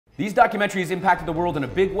These documentaries impacted the world in a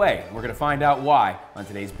big way, and we're going to find out why on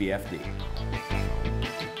today's BFD.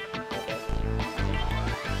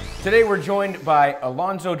 Today we're joined by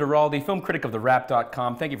Alonso Duralde, film critic of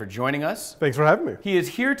TheWrap.com. Thank you for joining us. Thanks for having me. He is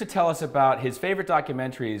here to tell us about his favorite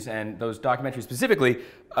documentaries, and those documentaries specifically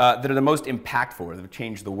that are the most impactful, that have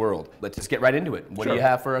changed the world. Let's just get right into it. What do you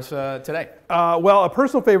have for us today? Well, a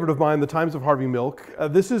personal favorite of mine, The Times of Harvey Milk.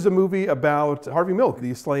 This is a movie about Harvey Milk,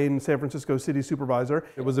 the slain San Francisco city supervisor.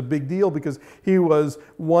 It was a big deal because he was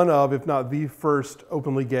one of, if not the first,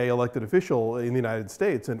 openly gay elected official in the United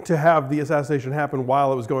States. And to have the assassination happen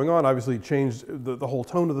while it was going on obviously changed the whole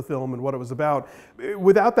tone of the film and what it was about.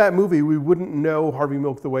 Without that movie, we wouldn't know Harvey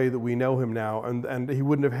Milk the way that we know him now, and he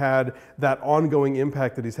wouldn't have had that ongoing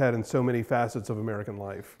impact that he's had in so many facets of American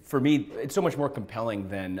life. For me, it's so much more compelling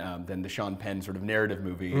than the Sean Penn sort of narrative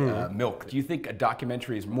movie, Milk. Do you think a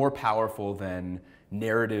documentary is more powerful than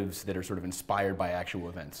narratives that are sort of inspired by actual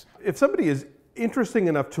events? If somebody is interesting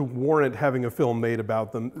enough to warrant having a film made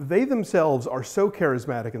about them, they themselves are so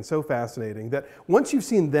charismatic and so fascinating that once you've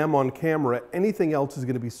seen them on camera, anything else is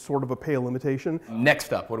going to be sort of a pale imitation.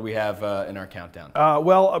 Next up, what do we have in our countdown?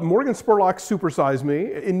 Well, Morgan Spurlock's Super Size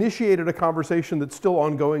Me initiated a conversation that's still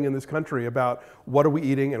ongoing in this country about what are we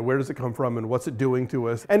eating and where does it come from and what's it doing to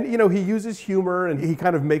us. And you know, he uses humor and he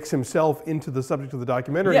kind of makes himself into the subject of the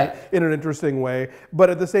documentary in an interesting way. But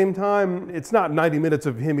at the same time, it's not 90 minutes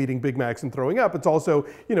of him eating Big Macs and throwing up. It's also,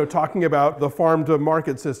 you know, talking about the farm to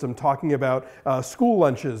market system, talking about school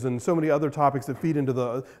lunches and so many other topics that feed into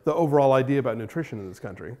the overall idea about nutrition in this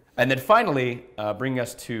country. And then finally, bring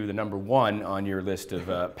us to the #1 on your list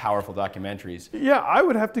of powerful documentaries. Yeah, I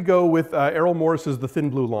would have to go with Errol Morris's The Thin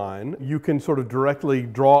Blue Line. You can sort of directly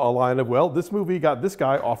draw a line of, well, this movie got this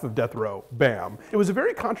guy off of death row. Bam. It was a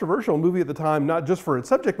very controversial movie at the time, not just for its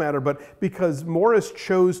subject matter, but because Morris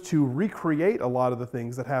chose to recreate a lot of the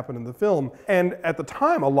things that happened in the film. And at the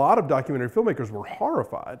time, a lot of documentary filmmakers were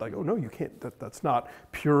horrified. Like, oh no, you can't, that's not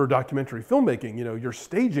pure documentary filmmaking. You know, you're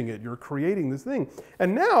staging it, you're creating this thing.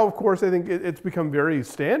 And now, of course, I think it's become very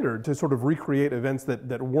standard to sort of recreate events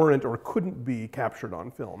that weren't or couldn't be captured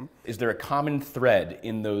on film. Is there a common thread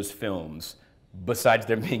in those films besides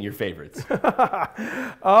them being your favorites?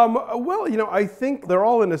 Well, you know, I think they're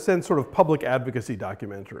all, in a sense, sort of public advocacy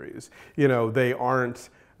documentaries. You know, they aren't,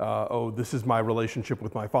 oh, this is my relationship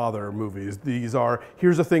with my father movies. These are,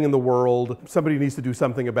 here's a thing in the world, somebody needs to do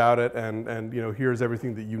something about it, and you know, here's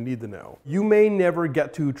everything that you need to know. You may never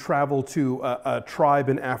get to travel to a tribe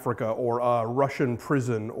in Africa or a Russian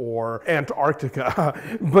prison or Antarctica,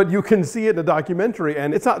 but you can see it in a documentary,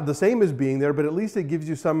 and it's not the same as being there, but at least it gives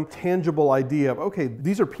you some tangible idea of, okay,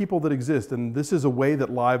 these are people that exist, and this is a way that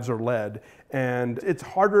lives are led. And it's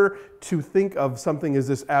harder to think of something as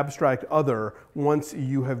this abstract other once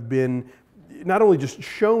you have been not only just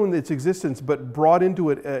shown its existence, but brought into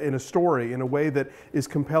it in a story in a way that is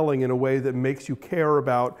compelling, in a way that makes you care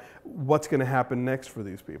about what's going to happen next for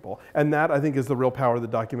these people. And that, I think, is the real power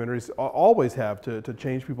that documentaries always have to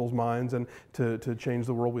change people's minds and to change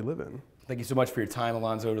the world we live in. Thank you so much for your time,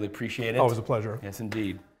 Alonso. Really appreciate it. Oh, it was a pleasure. Yes,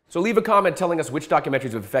 indeed. So leave a comment telling us which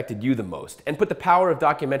documentaries have affected you the most, and put the power of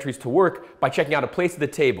documentaries to work by checking out A Place at the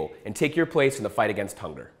Table and take your place in the fight against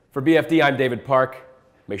hunger. For BFD, I'm David Park.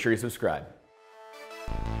 Make sure you subscribe.